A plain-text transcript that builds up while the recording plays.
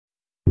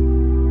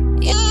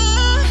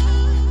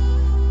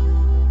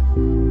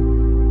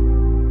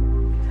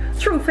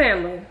MrsTrue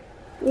family.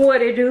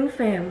 What it do,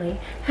 family?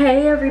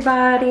 Hey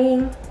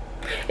everybody.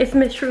 It's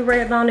MrsTrue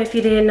Redbone. If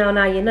you didn't know,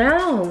 now you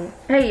know.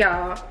 Hey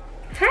y'all.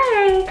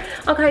 Hey.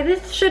 Okay,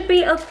 this should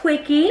be a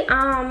quickie.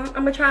 I'm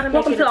gonna try to make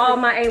Welcome to all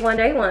my A1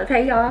 Day ones.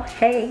 Hey y'all.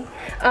 Hey.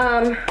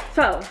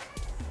 So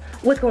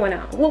what's going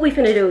on? What we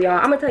finna do, y'all?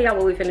 I'm gonna tell y'all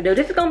what we finna do.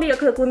 This is gonna be a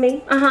cook with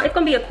me. It's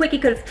gonna be a quickie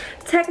because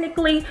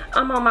technically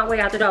I'm on my way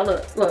out the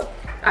door. Look.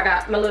 I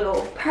got my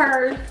little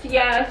purse.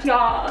 Yes,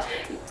 y'all.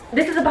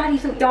 This is a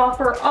bodysuit, y'all.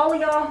 For all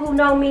of y'all who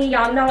know me,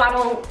 y'all know I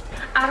don't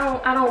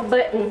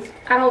button,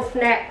 I don't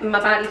snap my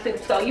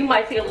bodysuit. So you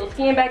might see a little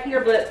skin back here,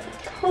 but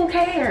who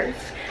cares?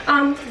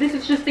 This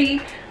is just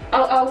the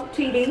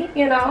OOTD,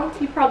 you know.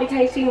 You probably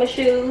can't see my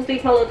shoes.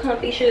 These my little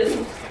comfy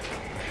shoes.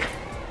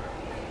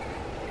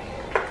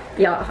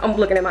 Y'all, I'm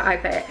looking at my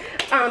iPad.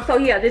 So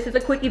yeah, this is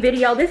a quickie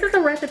video. This is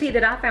a recipe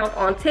that I found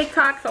on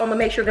TikTok, so I'm gonna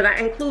make sure that I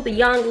include the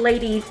young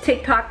lady's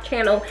TikTok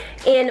channel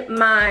in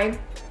my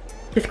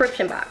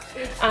description box.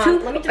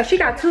 She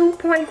got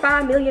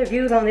 2.5 million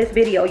views on this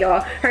video,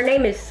 y'all. Her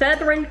name is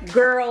Southern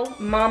Girl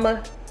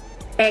Mama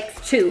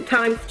X2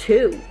 times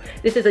 2.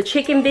 This is a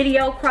chicken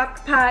video,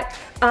 crock pot,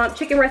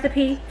 chicken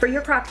recipe for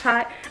your crock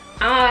pot.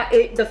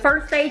 The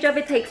first stage of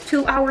it takes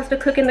 2 hours to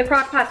cook in the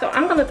crock pot, so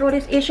I'm gonna throw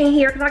this ish in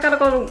here because I gotta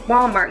go to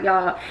Walmart,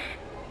 y'all.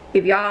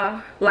 If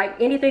y'all like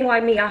anything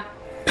like me, I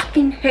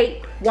fucking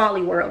hate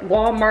Wally World,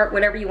 Walmart,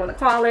 whatever you want to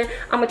call it.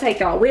 I'm gonna take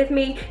y'all with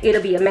me.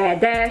 It'll be a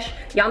mad dash.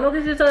 Y'all know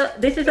this is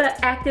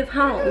a active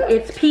home.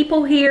 It's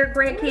people here,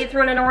 grandkids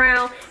running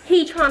around.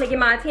 He trying to get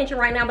my attention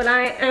right now, but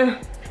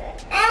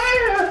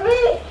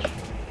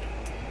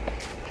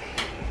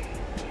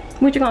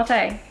what you gonna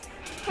say?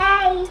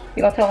 Hey.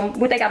 You gonna tell them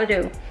what they gotta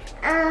do?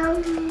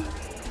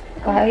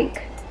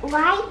 Like,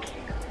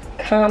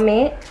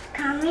 comment,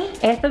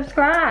 and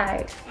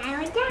subscribe. I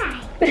would die.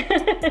 You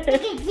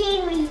can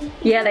see me.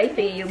 Yeah, they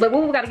see you. But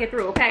we gotta get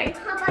through, okay?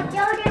 How about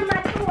Jordan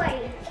my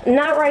toys?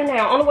 Not right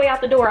now. On the way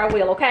out the door, I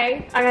will,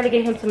 okay? I gotta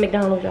get him some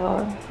McDonald's,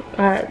 y'all.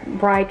 I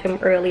bribed him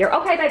earlier.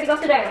 Okay, baby, go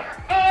sit down.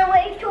 And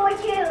wait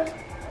towards you.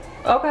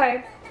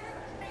 Okay.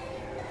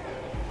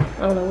 I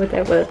don't know what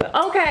that was, but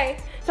okay.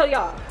 So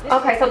y'all,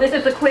 okay, so this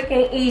is a quick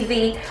and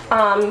easy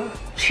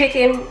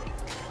chicken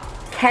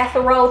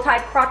casserole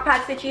type crock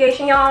pot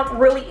situation, y'all.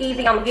 Really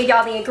easy. I'm gonna give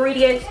y'all the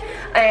ingredients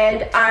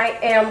and I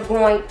am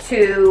going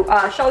to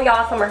show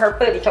y'all some of her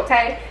footage,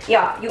 okay?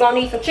 Yeah, you're gonna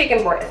need some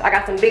chicken breasts. I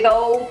got some big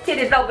old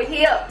titties over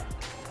here.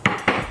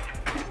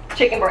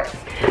 Chicken breasts.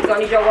 You're gonna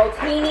need your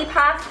Rotini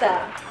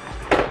Pasta,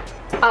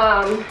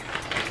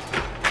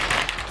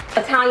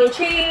 Italian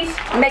cheese,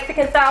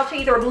 Mexican style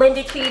cheese, or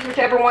blended cheese,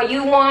 whichever one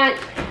you want.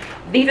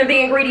 These are the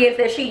ingredients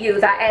that she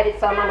used. I added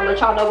some. I'm gonna let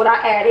y'all know what I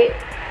added.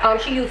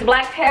 She used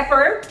black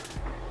pepper,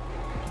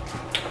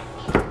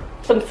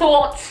 some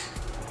salt,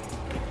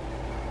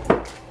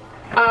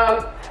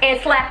 and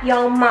slap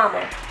your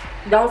mama.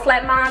 Don't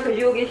slap mine because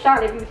you'll get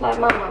shot if you slap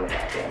my mama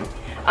back then.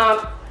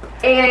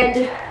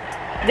 And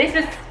this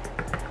is,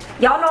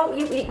 y'all know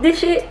this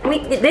shit.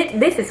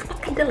 This is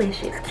fucking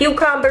delicious.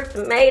 Cucumbers,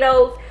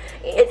 tomatoes,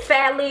 it's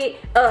salad.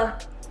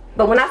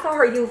 But when I saw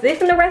her use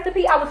this in the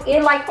recipe, I was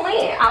in like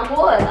playing. I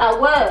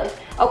was.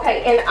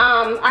 Okay, and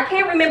I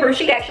can't remember if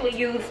she actually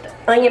used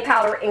onion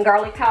powder and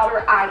garlic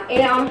powder.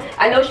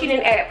 I know she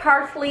didn't add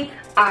parsley.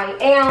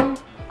 And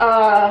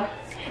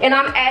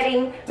I'm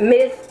adding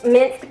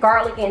minced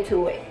garlic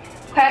into it.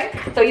 Okay,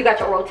 so you got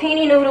your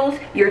rotini noodles,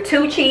 your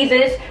 2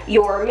 cheeses,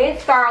 your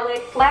minced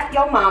garlic, slap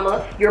your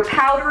mama, your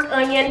powdered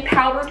onion,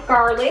 powdered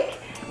garlic,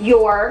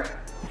 your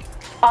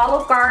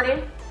Olive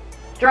Garden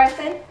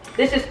dressing.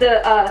 This is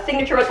the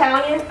signature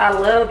Italian. I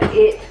love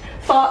it.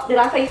 Salt, did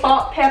I say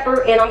salt,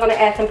 pepper, and I'm gonna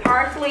add some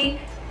parsley.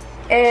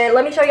 And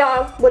let me show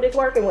y'all what it's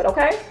working with,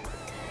 okay?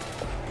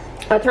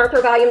 I turned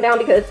her volume down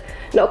because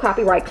no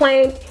copyright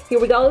claims. Here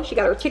we go. She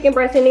got her chicken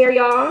breast in there,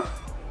 y'all.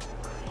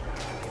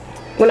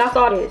 When I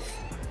saw this,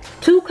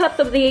 2 cups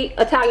of the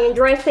Italian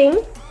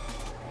dressing.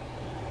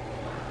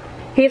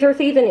 Here's her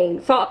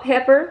seasoning. Salt,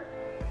 pepper.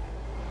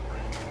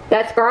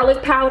 That's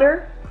garlic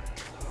powder.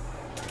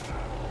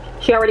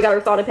 She already got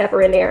her salt and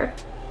pepper in there.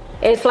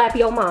 And slap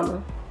your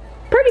mama.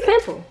 Pretty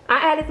simple. I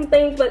added some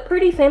things, but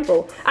pretty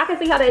simple. I can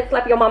see how that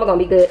slap your mama gonna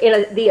be good.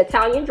 In the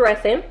Italian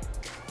dressing.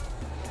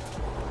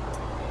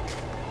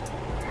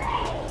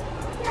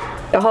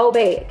 The whole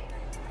bag.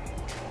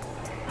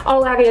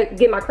 Oh, I gotta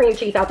get my cream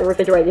cheese out the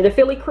refrigerator. The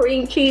Philly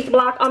cream cheese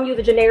block. I'm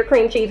using generic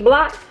cream cheese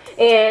block.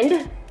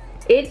 And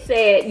it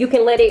said you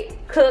can let it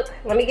cook.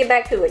 Let me get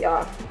back to it,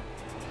 y'all.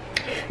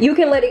 You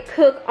can let it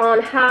cook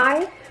on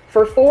high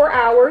for 4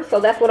 hours,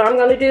 so that's what I'm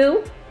gonna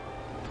do.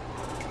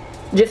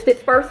 Just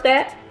this first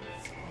step.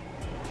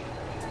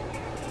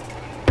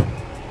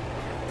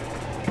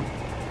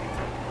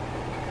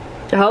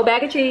 The whole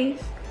bag of cheese,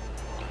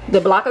 the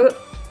block of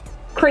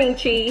cream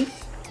cheese.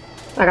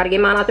 I gotta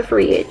get mine out the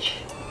fridge.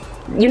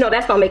 You know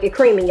that's gonna make it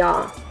creamy,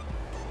 y'all.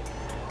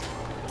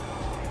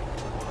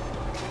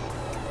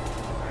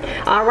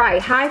 All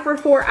right, high for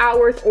 4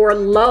 hours or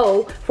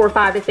low for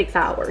 5 to 6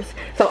 hours.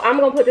 So I'm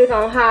gonna put this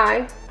on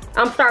high.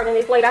 I'm starting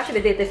this late. I should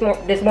have did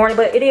this morning,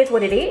 but it is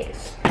what it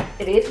is.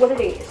 It is what it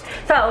is.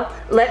 So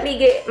let me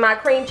get my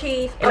cream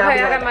cheese. Okay,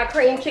 I got my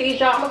cream cheese,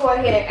 y'all. I'm gonna go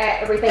ahead and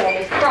add everything on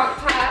this crock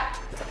pot.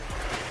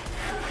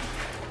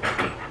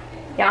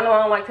 Y'all know I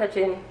don't like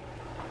touching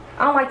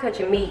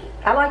meat.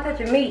 I like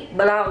touching meat,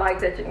 but I don't like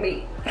touching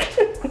meat.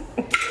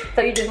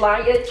 So you just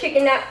line your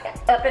chicken up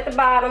at the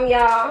bottom,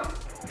 y'all.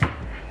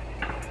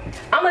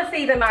 I'm gonna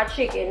season my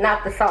chicken,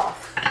 not the sauce.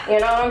 You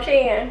know what I'm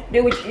saying?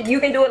 You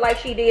can do it like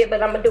she did,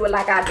 but I'm gonna do it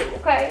like I do,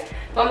 okay?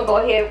 So I'm gonna go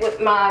ahead with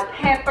my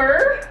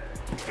pepper.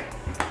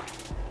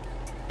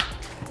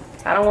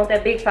 I don't want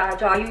that big side,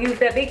 y'all. You use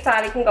that big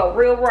side, it can go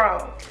real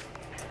wrong.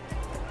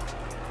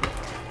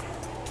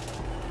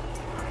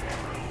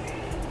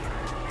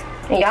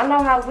 And y'all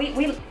know how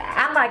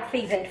I like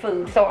seasoned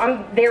food, so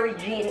I'm very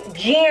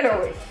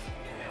generous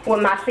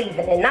with my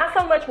seasoning. Not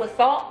so much with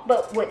salt,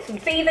 but with some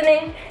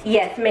seasoning.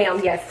 Yes,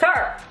 ma'am. Yes,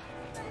 sir.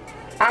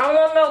 I don't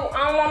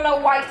want no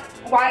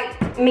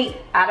white meat.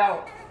 I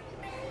don't.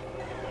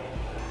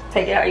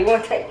 Take it out. You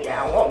want to take it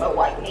out. I don't want no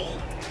white meat.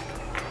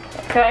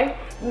 Okay.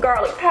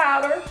 Garlic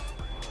powder.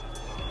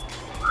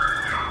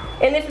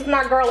 And this is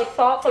not garlic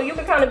salt, so you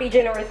can kind of be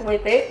generous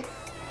with it.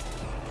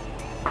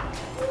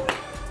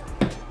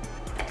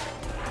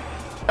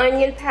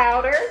 Onion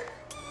powder.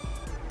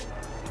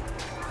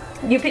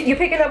 You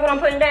picking up what I'm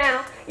putting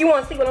down? You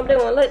want to see what I'm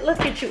doing?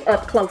 Let's get you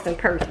up close and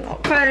personal,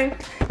 okay?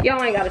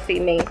 Y'all ain't got to see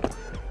me.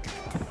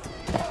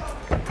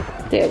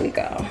 There we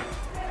go.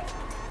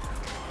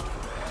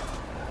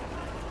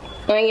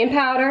 Onion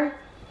powder.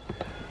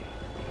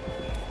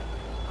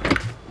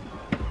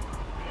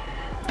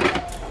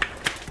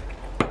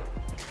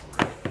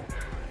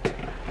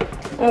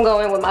 I'm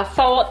going with my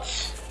salt.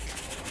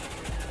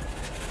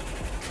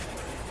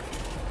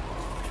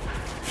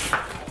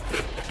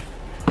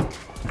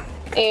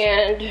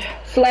 And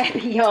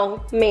Slappy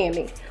Yo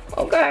Mammy.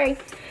 Okay,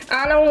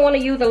 I don't want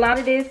to use a lot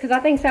of this because I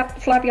think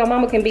Slappy Yo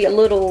Mama can be a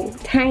little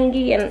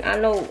tangy, and I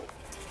know,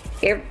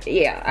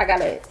 yeah, I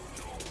got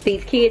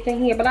these kids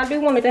in here, but I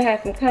do want it to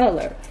have some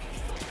color.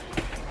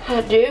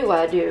 I do.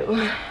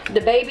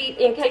 The baby,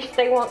 in case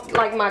they want,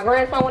 like my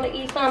grandson want to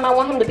eat some, I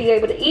want him to be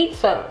able to eat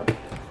some.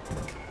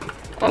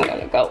 I'm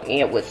gonna go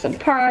in with some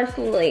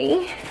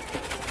parsley,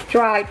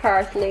 dried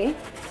parsley.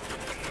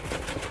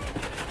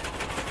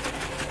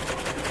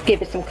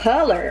 Give it some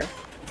color.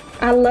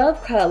 I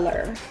love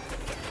color.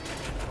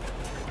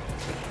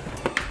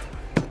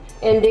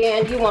 And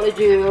then you want to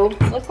do,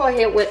 let's go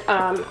ahead with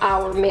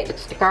our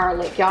minced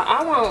garlic, y'all.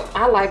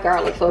 I like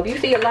garlic, so if you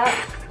see a lot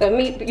of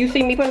me, you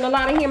see me putting a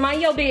lot in here,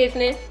 mind your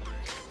business.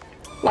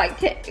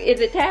 Like,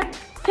 is it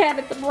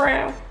Tabitha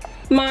Brown?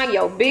 Mind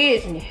your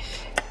business.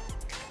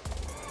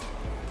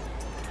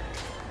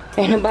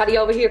 Ain't nobody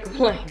over here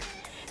complaining.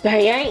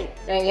 They ain't.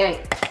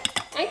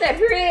 Ain't that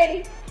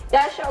pretty?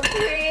 That's so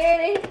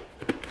pretty.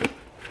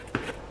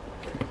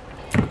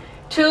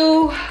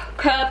 2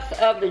 cups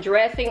of the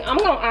dressing. I'm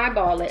gonna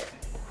eyeball it.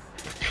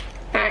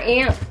 I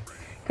am.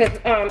 Cause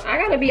I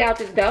gotta be out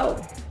this door.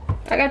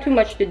 I got too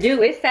much to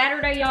do. It's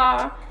Saturday,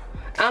 y'all.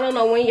 I don't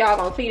know when y'all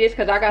gonna see this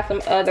because I got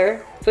some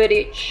other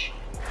footage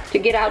to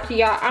get out to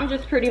y'all. I'm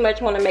just pretty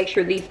much wanna make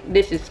sure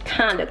this is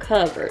kinda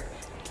covered.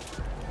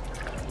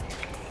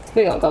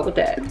 We're gonna go with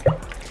that.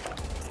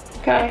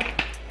 Okay.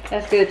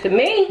 That's good to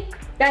me.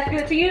 That's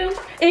good to you.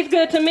 It's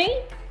good to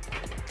me.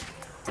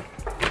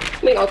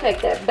 We're gonna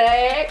take that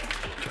bag.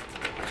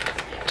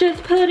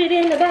 Just put it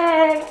in the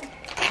bag.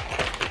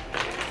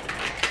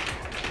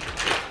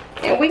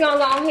 And we're gonna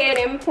go ahead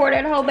and pour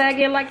that whole bag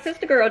in like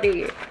Sister Girl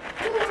did.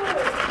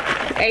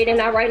 Aiden,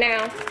 not right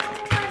now.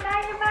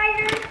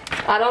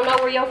 I don't know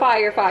where your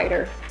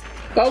firefighter.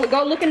 Go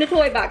look in the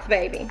toy box,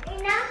 baby.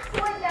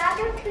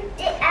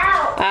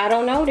 I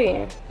don't know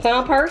then.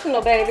 Sound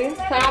personal, baby.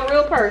 Sound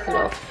real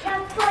personal.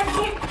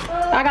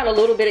 I got a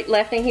little bit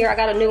left in here. I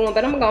got a new one,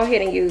 but I'm gonna go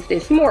ahead and use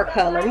this. More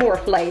color, more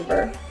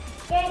flavor.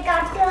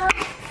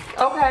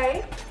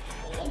 Okay.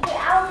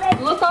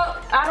 Look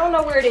up. I don't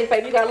know where it is,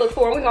 baby. You gotta look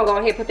for it. We're gonna go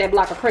ahead and put that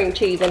block of cream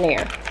cheese in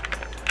there.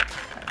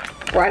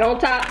 Right on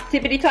top,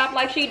 tippity top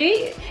like she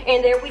did.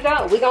 And there we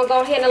go. We're gonna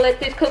go ahead and let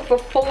this cook for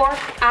 4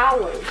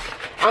 hours.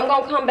 I'm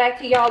gonna come back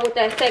to y'all with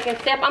that second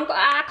step.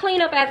 I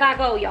clean up as I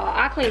go, y'all.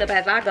 I clean up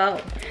as I go.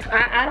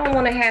 I don't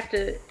wanna have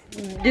to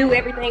do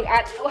everything.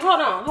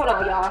 Hold on,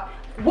 y'all.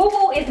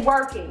 Woo-woo is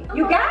working.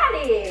 You got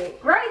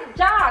it. Great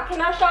job. Can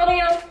I show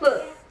them?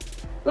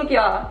 Look,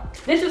 y'all.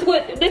 This is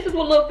what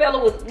little fella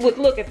was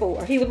looking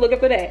for. He was looking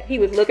for that. He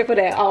was looking for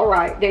that. All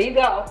right, there you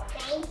go.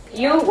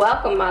 You're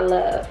welcome, my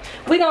love.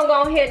 We're gonna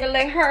go ahead and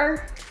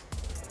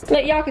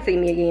let y'all can see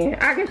me again.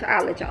 I guess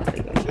I'll let y'all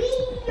see me.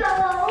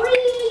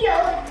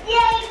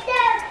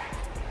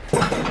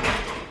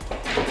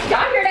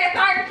 Y'all hear that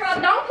fire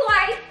truck? Don't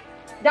play.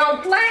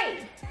 Don't play.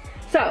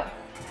 So.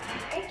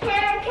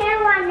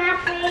 Can watch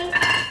Netflix.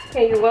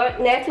 Can you what?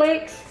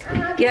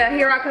 Netflix? Yeah,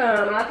 here I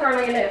come. I'll turn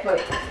on your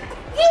Netflix.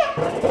 Yeah.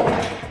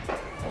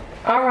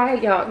 All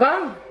right, y'all.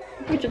 Go.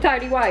 Get your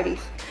tidy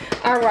whities.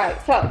 All right,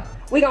 so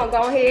we gonna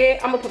go ahead.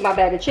 I'm gonna put my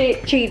bag of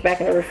cheese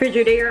back in the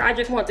refrigerator. I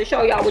just wanted to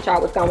show y'all what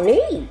y'all was gonna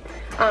need.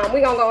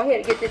 We gonna go ahead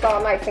and get this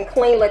all nice and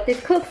clean. Let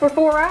this cook for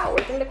 4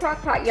 hours in the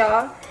crock pot,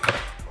 y'all.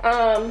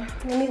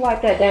 Let me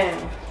wipe that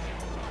down.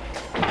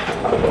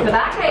 Cause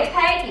I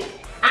can't take it.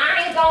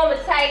 I ain't gonna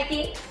take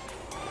it.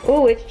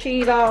 Ooh, it's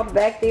cheese all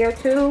back there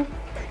too.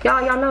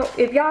 Y'all know,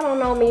 if y'all don't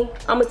know me,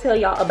 I'm gonna tell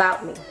y'all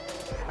about me.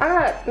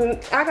 I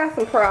got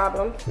some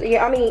problems.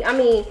 Yeah, I mean,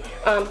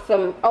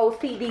 some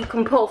OCD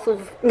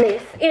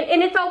compulsiveness,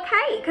 and it's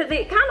okay, because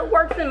it kind of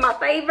works in my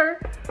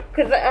favor,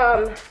 because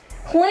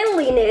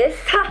cleanliness,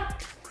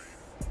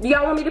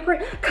 y'all want me to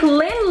print?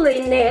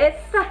 Cleanliness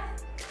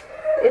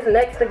is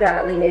next to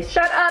godliness.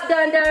 Shut up,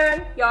 Dun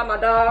Dun. Y'all, my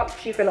dog,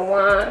 she finna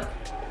whine.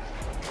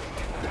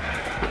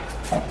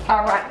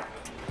 All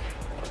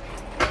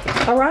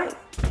right,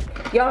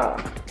 y'all.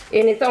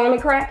 And it's only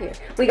cracking.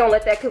 We gonna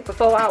let that cook for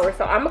 4 hours.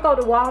 So I'm gonna go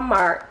to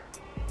Walmart.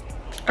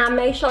 I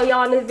may show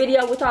y'all in this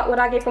video what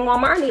I get from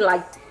Walmart. I need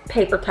like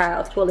paper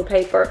towels, toilet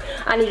paper.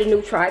 I need a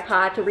new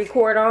tripod to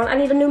record on. I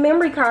need a new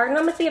memory card. And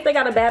I'm gonna see if they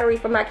got a battery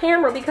for my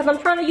camera because I'm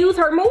trying to use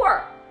her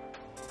more.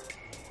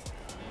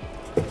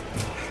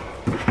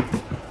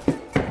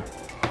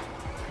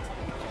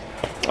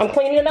 I'm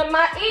cleaning up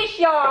my ish,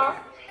 y'all.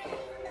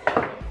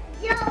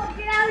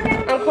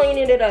 I'm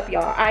cleaning it up,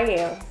 y'all. I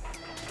am.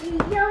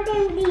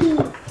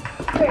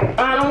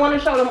 I don't want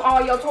to show them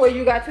all your toys.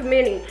 You got too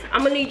many.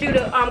 I'm gonna need you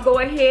to go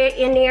ahead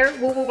in there.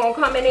 Woo Woo gonna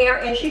come in there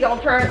and she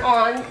gonna turn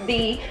on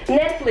the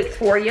Netflix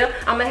for you.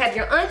 I'm gonna have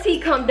your auntie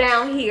come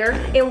down here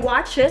and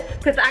watch it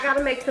because I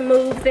gotta make some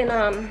moves and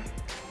I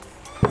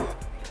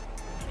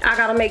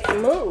gotta make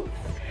some moves.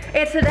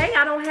 And today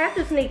I don't have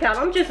to sneak out.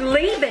 I'm just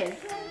leaving.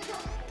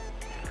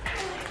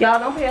 Y'all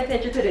don't pay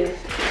attention to this.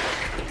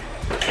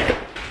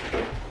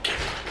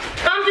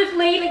 I'm just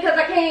leaving because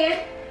I can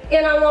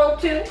and I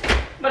want to.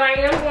 But I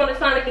am going to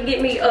Sonic and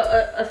get me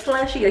a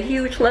slushy, a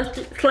huge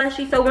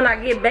slushy, so when I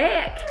get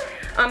back,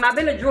 I've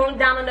been drunk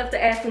down enough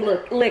to add some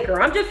liquor.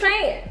 I'm just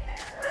saying.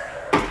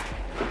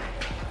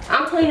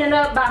 I'm cleaning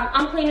up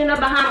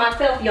behind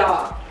myself,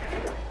 y'all.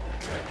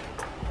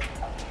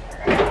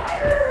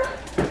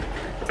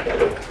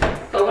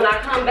 So when I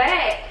come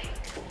back,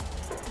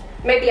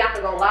 maybe I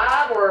can go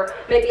live, or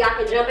maybe I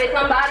can jump at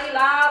somebody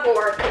live,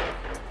 or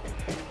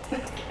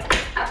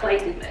I play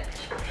too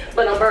much.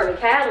 But I'm burning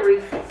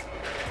calories.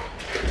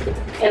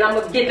 And I'm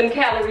gonna get them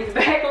calories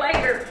back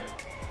later.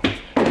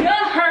 You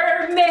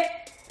heard me.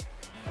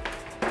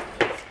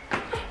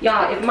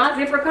 Y'all, if my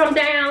zipper come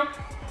down,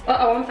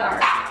 I'm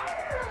sorry.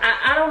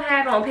 I don't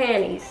have on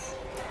panties.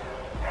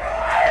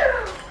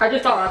 I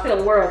just thought I'd tell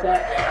the world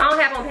that. I don't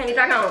have on panties.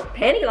 I got on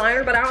panty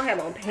liner, but I don't have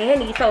on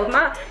panties. So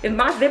if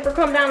my zipper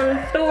come down in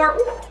the store,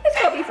 ooh,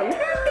 it's gonna be some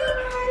happy.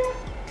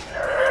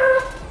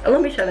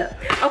 Let me shut up.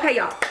 Okay,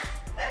 y'all.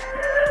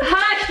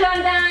 Hush,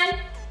 Dun Dun.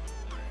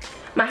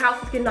 My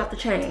house is getting off the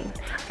chain.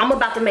 I'm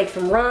about to make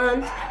some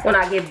runs. When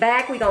I get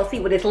back, we gonna see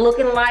what it's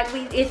looking like.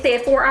 It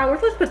said 4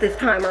 hours. Let's put this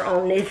timer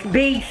on this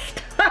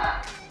beast.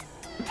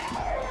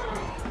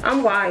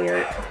 I'm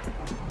wired.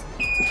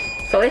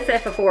 So it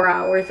said for 4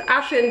 hours.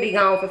 I shouldn't be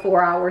gone for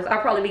 4 hours.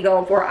 I'll probably be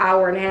gone for an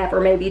hour and a half or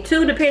maybe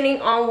 2,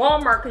 depending on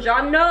Walmart, because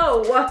y'all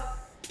know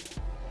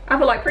I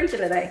feel like preaching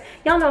today.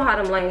 Y'all know how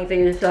them lanes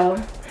is, so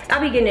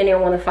I'll be getting in there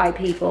and want to fight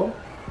people.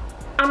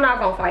 I'm not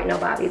gonna fight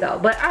nobody though,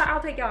 but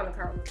I'll take y'all in the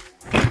car.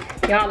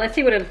 Y'all, let's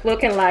see what it's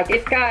looking like.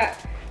 It's got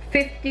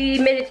 50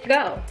 minutes to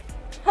go.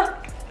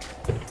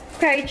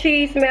 Okay,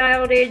 cheese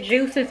melted,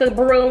 juices are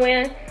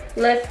brewing.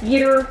 Let's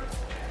see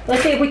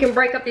if we can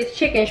break up this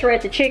chicken,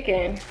 shred the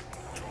chicken.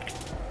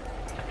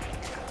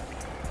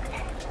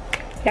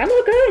 That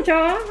look good,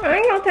 y'all. I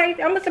ain't gonna taste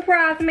it. I'm gonna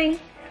surprise me.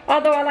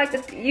 Although I like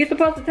to, you're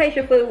supposed to taste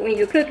your food when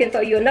you're cooking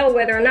so you'll know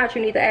whether or not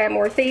you need to add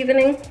more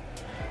seasoning.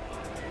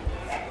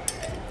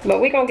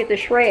 But we're gonna get the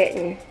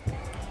shredding.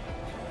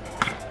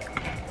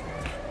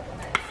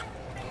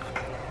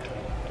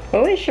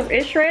 Oh,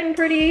 it's shredding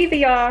pretty easy,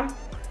 y'all.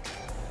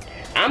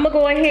 I'm gonna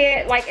go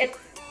ahead, like at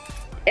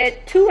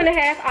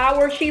 2.5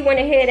 hours, she went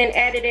ahead and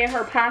added in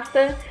her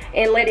pasta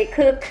and let it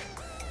cook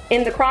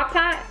in the crock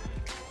pot.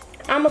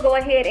 I'm gonna go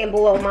ahead and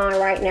boil mine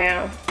right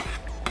now.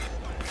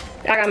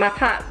 I got my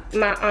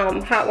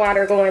hot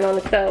water going on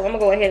the stove. I'm gonna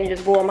go ahead and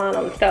just boil mine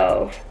on the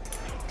stove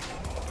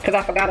because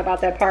I forgot about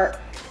that part.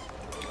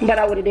 But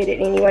I would have did it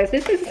anyways.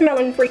 This is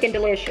smelling freaking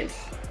delicious.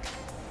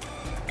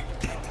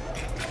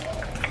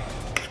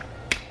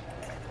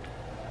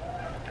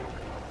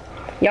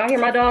 Y'all hear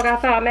my dog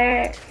outside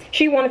mad?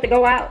 She wanted to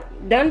go out.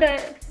 Dun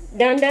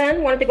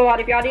Dun wanted to go out.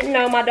 If y'all didn't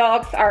know, my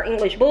dogs are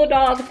English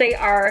Bulldogs.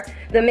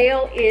 The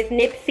male is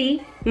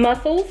Nipsey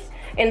Muscles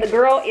and the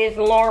girl is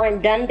Lauren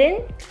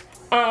Dundon.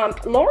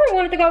 Lauren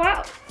wanted to go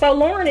out. So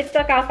Lauren is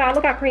stuck outside.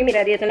 Look how creamy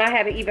that is, and I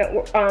haven't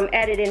even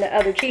added in the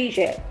other cheese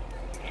yet.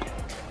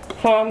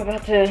 So I'm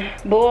about to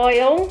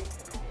boil.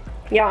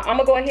 Y'all, I'm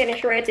gonna go ahead and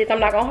shred this.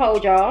 I'm not gonna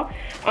hold y'all.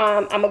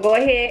 I'm gonna go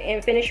ahead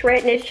and finish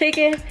shredding this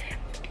chicken.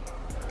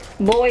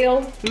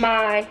 boil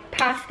my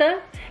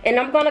pasta. And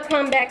I'm gonna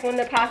come back when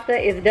the pasta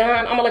is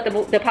done. I'm gonna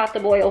let the pasta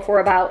boil for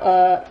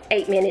about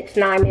 8 minutes,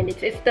 9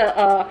 minutes. It's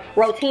the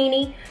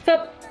rotini.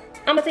 So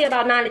I'm gonna say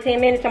about 9 to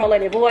 10 minutes. I'm gonna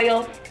let it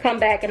boil, come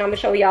back, and I'm gonna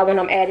show y'all when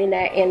I'm adding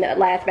that in the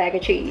last bag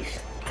of cheese.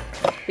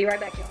 Be right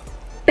back, y'all.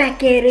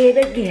 Back at it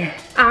again.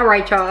 All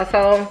right, y'all,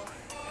 so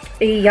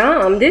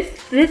yum.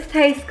 This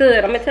tastes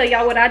good. I'm gonna tell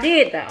y'all what I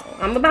did though.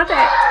 I'm about to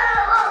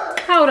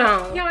hold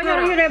on. Y'all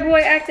hear that boy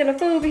acting a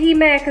fool, but he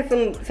mad cause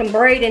some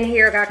braiding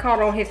hair got caught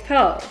on his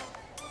toe.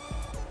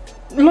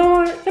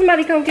 Lord,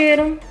 somebody come get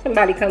him.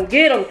 Somebody come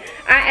get him.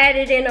 I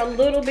added in a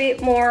little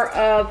bit more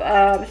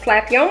of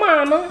Slap Your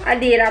Mama. I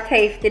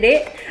tasted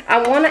it.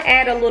 I want to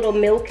add a little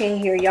milk in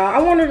here, y'all. I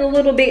want it a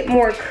little bit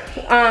more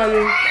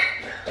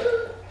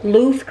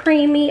loose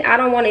creamy. I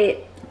don't want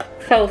it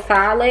so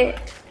solid.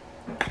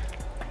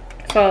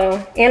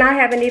 So, and I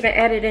haven't even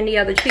added any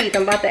other cheese.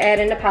 I'm about to add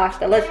in the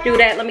pasta. Let's do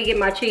that. Let me get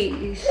my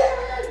cheese.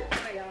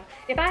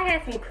 If I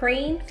had some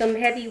cream, some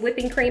heavy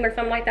whipping cream or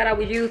something like that, I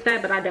would use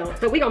that, but I don't.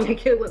 So we're gonna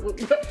make it with,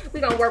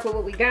 we're gonna work with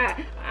what we got.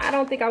 I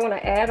don't think I wanna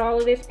add all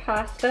of this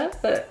pasta,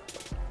 but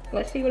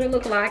let's see what it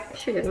looks like.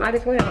 Shit, might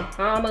as well.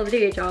 I almost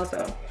did, y'all,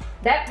 so.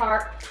 That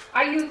part,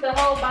 I used the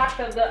whole box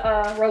of the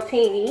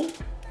rotini.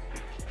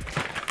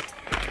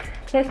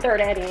 Let's stir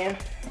that in.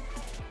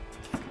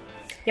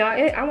 Y'all,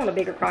 I want a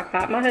bigger crock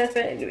pot. My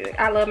husband,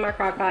 I love my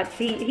crock pots.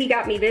 He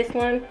got me this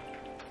one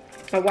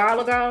a while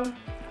ago.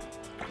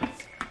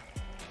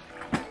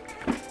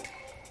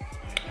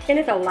 And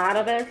it's a lot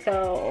of us,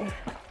 so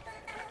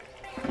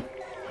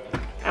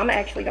I'm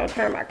actually gonna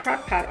turn my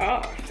crock pot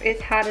off.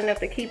 It's hot enough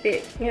to keep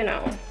it, you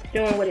know,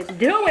 doing what it's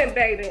doing,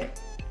 baby.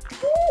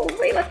 Ooh,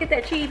 wait, let's get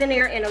that cheese in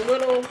there and a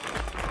little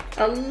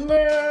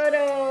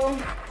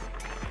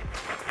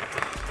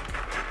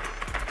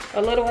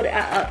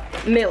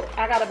milk.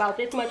 I got about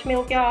this much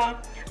milk, y'all.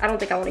 I don't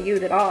think I want to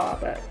use it all,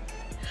 but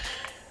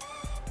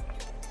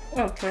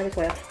might as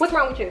well. What's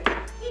wrong with you?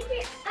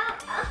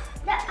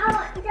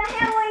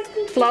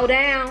 Slow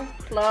down,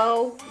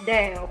 slow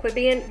down.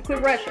 Quit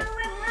rushing.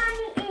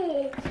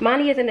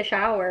 Monty is in the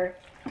shower.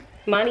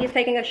 Monty is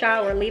taking a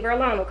shower. Leave her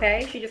alone,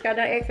 okay? She just got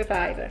done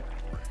exercising.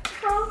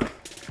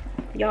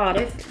 Y'all,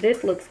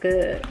 this looks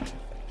good.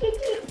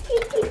 Titi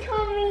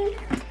told me.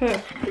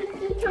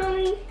 Titi told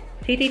me.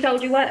 Titi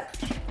told you what?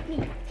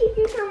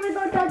 Titi told me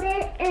go down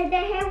there and the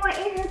hair went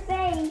in her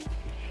face.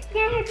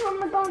 Then he told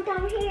me go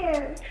down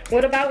here.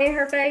 What about in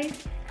her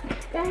face?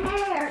 The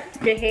hair.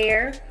 The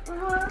hair?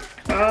 Uh-huh.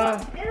 Oh.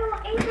 It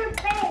went in her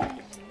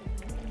face.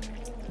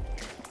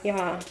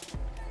 Yeah.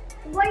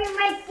 What are you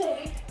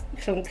making?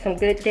 Some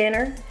good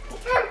dinner.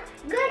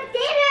 Good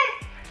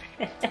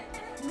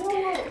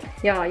dinner.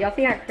 Y'all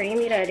see how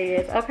creamy that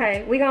is?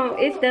 Okay,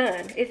 it's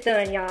done. It's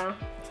done, y'all.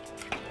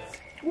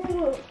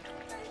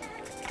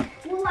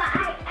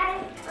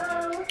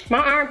 My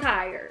arm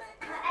tired.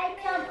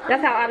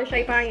 That's how out of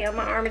shape I am.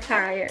 My arm is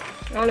tired.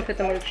 I want to put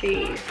some more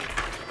cheese.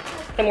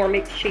 Some more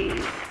mixed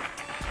cheese.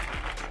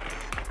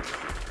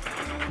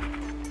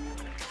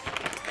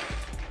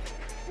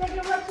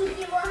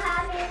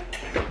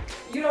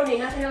 You don't need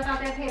nothing else out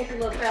that pantry,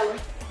 little fella.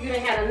 You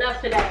done had enough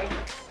today.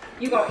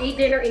 You gonna eat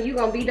dinner and you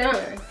gonna be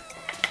done.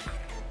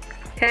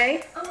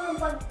 Okay?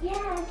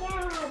 Yeah,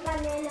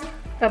 banana.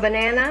 A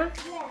banana?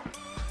 Yeah.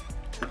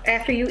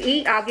 After you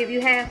eat, I'll give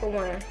you half of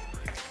one.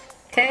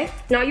 Okay?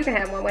 No, you can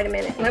have one. Wait a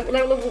minute.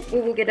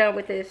 We will get done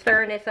with this,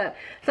 stirring this up.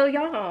 So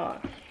y'all,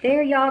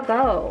 there y'all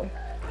go.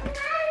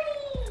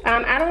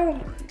 I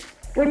don't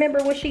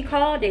remember what she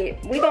called it.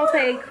 We gonna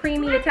say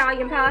creamy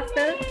Italian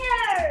pasta.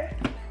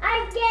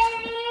 I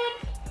get it.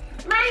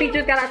 She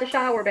just got out the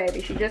shower,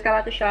 baby. She just got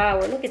out the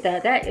shower. Look at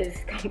that. That is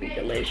gonna be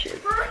delicious.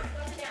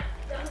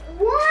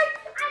 What?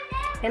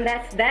 And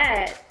that's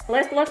that.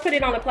 Let's put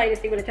it on the plate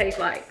and see what it tastes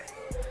like.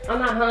 I'm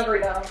not hungry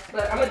though,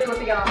 but I'm gonna do it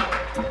for y'all.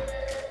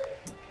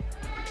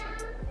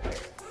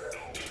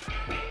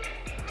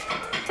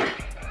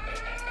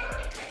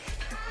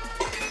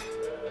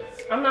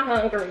 I'm not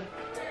hungry,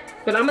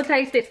 but I'm gonna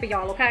taste this for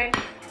y'all, okay?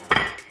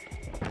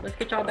 Let's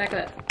get y'all back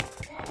up.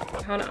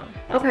 Hold on.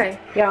 Okay,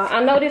 y'all,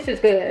 I know this is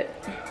good.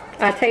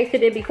 I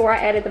tasted it before I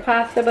added the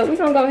pasta, but we're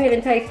gonna go ahead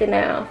and taste it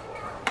now.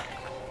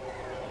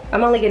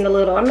 I'm only getting a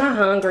little. I'm not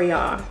hungry,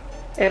 y'all,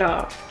 at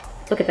all.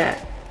 Look at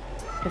that.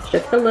 It's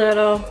just a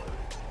little.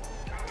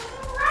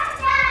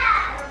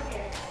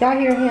 Y'all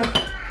hear him?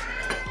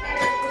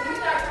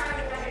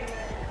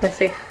 Let's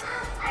see.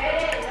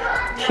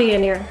 She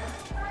in here.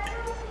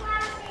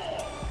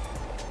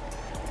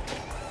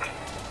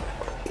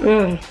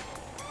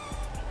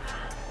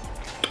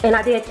 And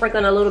I did sprinkle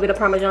in a little bit of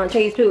Parmesan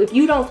cheese too. If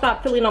you don't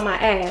stop filling on my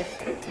ass,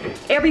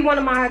 every one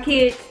of my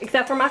kids,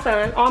 except for my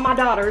son, all my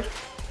daughters,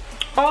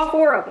 all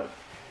 4 of them,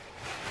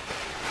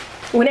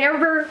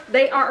 whenever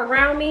they are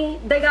around me,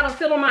 they gotta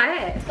fill on my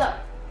ass. So,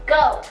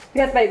 go.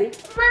 Yes, baby.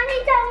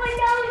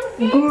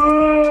 Mommy,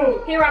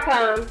 Go. Here I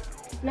come.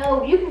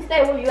 no, you can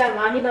stay where you at,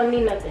 Mom. He don't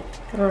need nothing.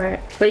 All right,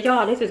 but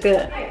y'all, this is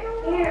good.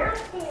 Here.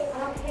 I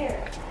don't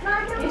care.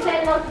 You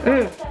said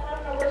no.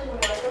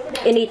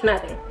 It needs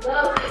nothing.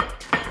 Go.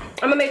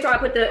 gonna make sure I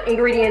put the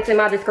ingredients in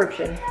my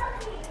description.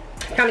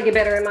 Trying to get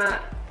better at my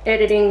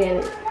editing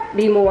and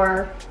be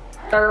more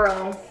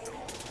thorough.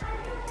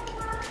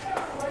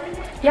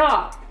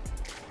 Y'all,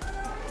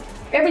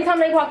 every time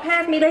they walk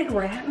past me, they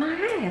grab my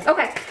ass.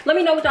 Okay, let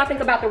me know what y'all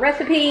think about the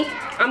recipe.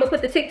 I'm gonna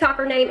put the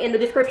TikToker name in the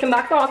description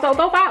box also.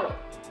 Go follow.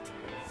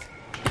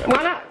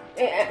 Why not?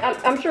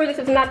 I'm sure this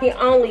is not the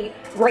only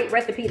great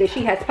recipe that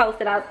she has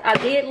posted. I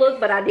did look,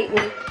 but I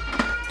didn't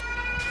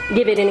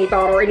give it any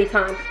thought or any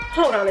time.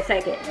 Hold on a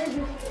second.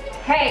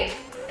 Hey,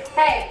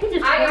 I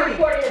am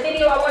recording a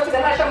video. I want you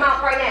to hush your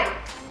mouth right now.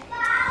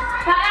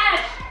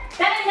 Hush!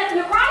 That ain't nothing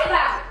to cry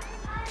about.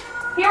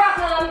 Here I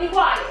come, be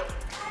quiet.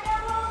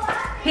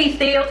 He's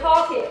still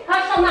talking.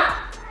 Hush your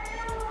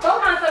mouth. Go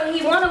find something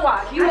he wanna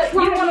watch. You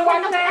wanna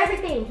watch that?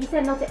 Everything. He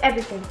said no to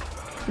everything.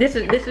 This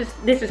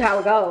is how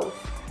it goes.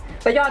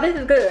 But y'all, this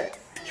is good.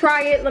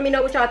 Try it. Let me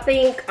know what y'all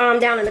think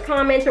down in the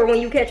comments, or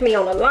when you catch me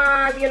on the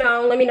live, you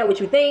know, let me know what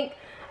you think.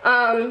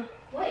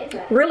 What is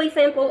that? Really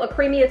simple, a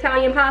creamy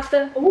Italian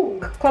pasta. Ooh,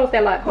 close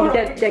that light,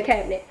 that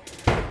cabinet.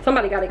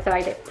 Somebody got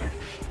excited.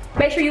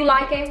 Make sure you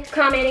liking,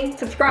 commenting,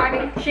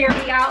 subscribing, sharing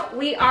me out.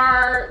 We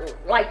are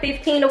like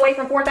 15 away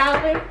from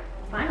 4,000.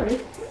 Finally.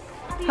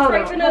 Hold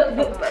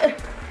on.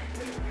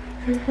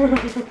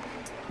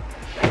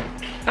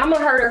 I'm gonna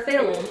hurt her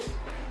feelings.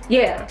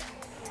 Yeah.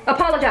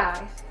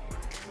 Apologize.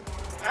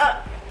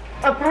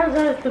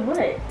 Apologize to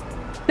what?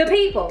 The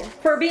people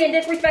for being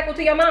disrespectful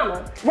to your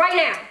mama. Right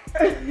now.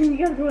 You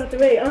gotta go out the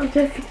way. I'm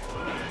just.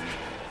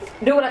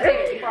 Do what I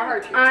said before I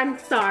hurt you. I'm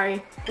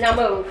sorry. Now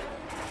move.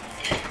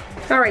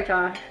 All right,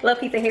 y'all. Love,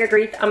 peace, and hair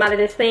grease. I'm out of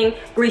this thing.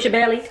 Grease your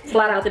belly.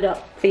 Slide out the door.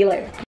 See you later.